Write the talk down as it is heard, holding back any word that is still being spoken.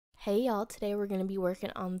Hey y'all, today we're going to be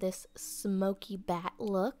working on this Smokey bat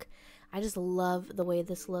look. I just love the way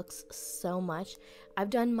this looks so much.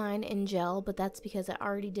 I've done mine in gel, but that's because I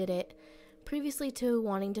already did it previously to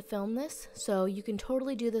wanting to film this. So you can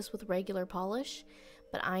totally do this with regular polish,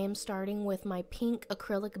 but I am starting with my pink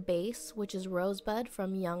acrylic base, which is Rosebud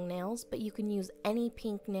from Young Nails, but you can use any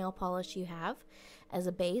pink nail polish you have as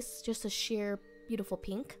a base, just a sheer beautiful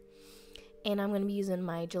pink. And I'm going to be using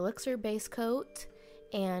my Gelixir base coat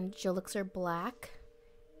and Gelixir black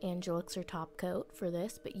and Gelixir top coat for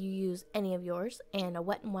this, but you use any of yours, and a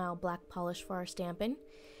Wet n Wild black polish for our stamping.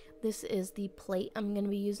 This is the plate I'm going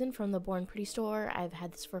to be using from the Bornpretty store. I've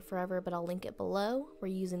had this for forever, but I'll link it below. We're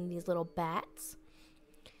using these little bats.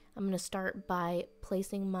 I'm going to start by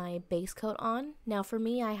placing my base coat on. Now for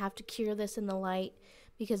me, I have to cure this in the light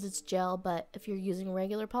because it's gel, but if you're using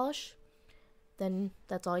regular polish, then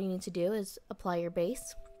that's all you need to do is apply your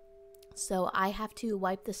base. So I have to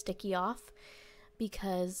wipe the sticky off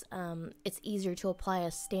because it's easier to apply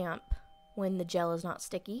a stamp when the gel is not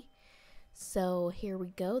sticky. So here we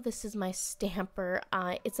go. This is my stamper.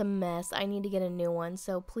 It's a mess. I need to get a new one,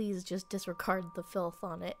 so please just disregard the filth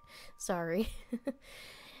on it. Sorry.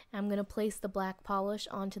 I'm going to place the black polish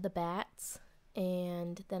onto the bats,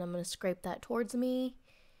 and then I'm going to scrape that towards me,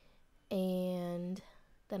 and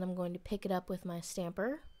then I'm going to pick it up with my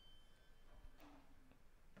stamper.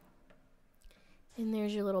 And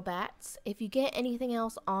there's your little bats. If you get anything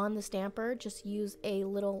else on the stamper, just use a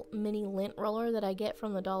little mini lint roller that I get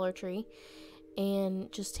from the Dollar Tree,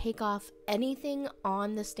 and just take off anything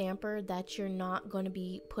on the stamper that you're not going to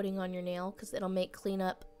be putting on your nail, because it'll make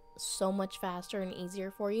cleanup so much faster and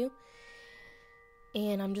easier for you.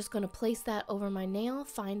 And I'm just going to place that over my nail,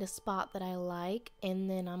 find a spot that I like, and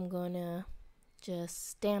then I'm going to just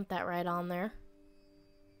stamp that right on there.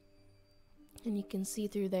 And you can see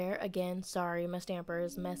through there. Again, sorry, my stamper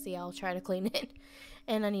is messy. I'll try to clean it.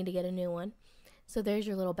 And I need to get a new one. So there's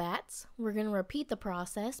your little bats. We're going to repeat the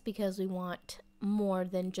process because we want more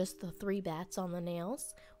than just the 3 bats on the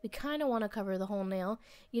nails. We kind of want to cover the whole nail.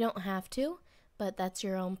 You don't have to, but that's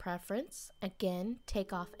your own preference. Again,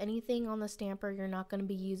 take off anything on the stamper you're not going to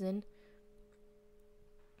be using.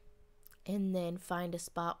 And then find a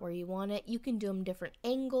spot where you want it. You can do them different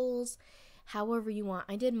angles, however you want.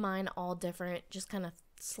 I did mine all different, just kind of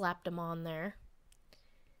slapped them on there.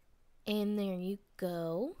 And there you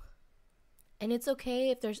go. And it's okay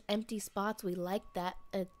if there's empty spots. We like that.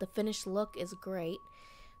 The finished look is great.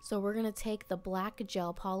 So we're going to take the black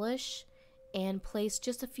gel polish and place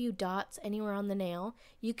just a few dots anywhere on the nail.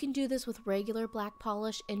 You can do this with regular black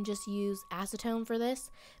polish and just use acetone for this,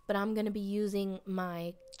 but I'm going to be using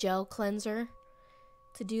my gel cleanser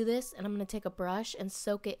to do this, and I'm going to take a brush and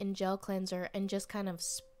soak it in gel cleanser and just kind of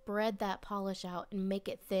spread that polish out and make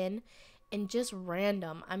it thin and just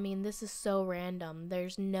random. I mean, this is so random.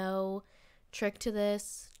 There's no trick to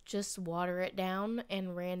this. Just water it down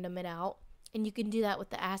and random it out. And you can do that with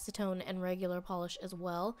the acetone and regular polish as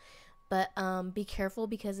well. But be careful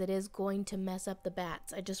because it is going to mess up the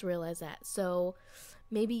bats. I just realized that. So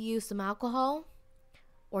maybe use some alcohol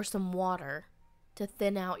or some water to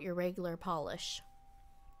thin out your regular polish.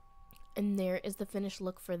 And there is the finished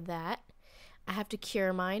look for that. I have to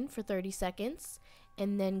cure mine for 30 seconds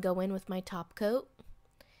and then go in with my top coat.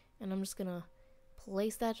 And I'm just going to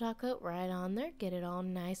place that top coat right on there. Get it all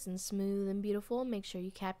nice and smooth and beautiful. Make sure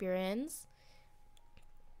you cap your ends.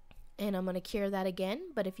 And I'm going to cure that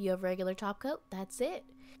again. But if you have regular top coat, that's it.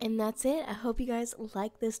 And that's it. I hope you guys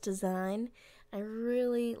like this design. I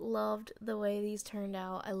really loved the way these turned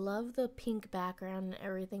out. I love the pink background and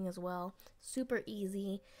everything as well. Super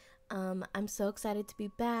easy. I'm so excited to be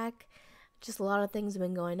back. Just a lot of things have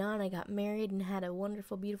been going on. I got married and had a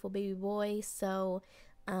wonderful, beautiful baby boy. So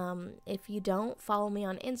if you don't, follow me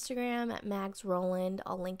on Instagram at Mags Roland.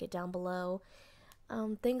 I'll link it down below.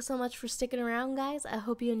 Thanks so much for sticking around, guys. I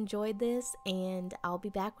hope you enjoyed this, and I'll be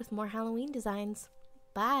back with more Halloween designs.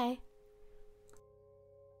 Bye!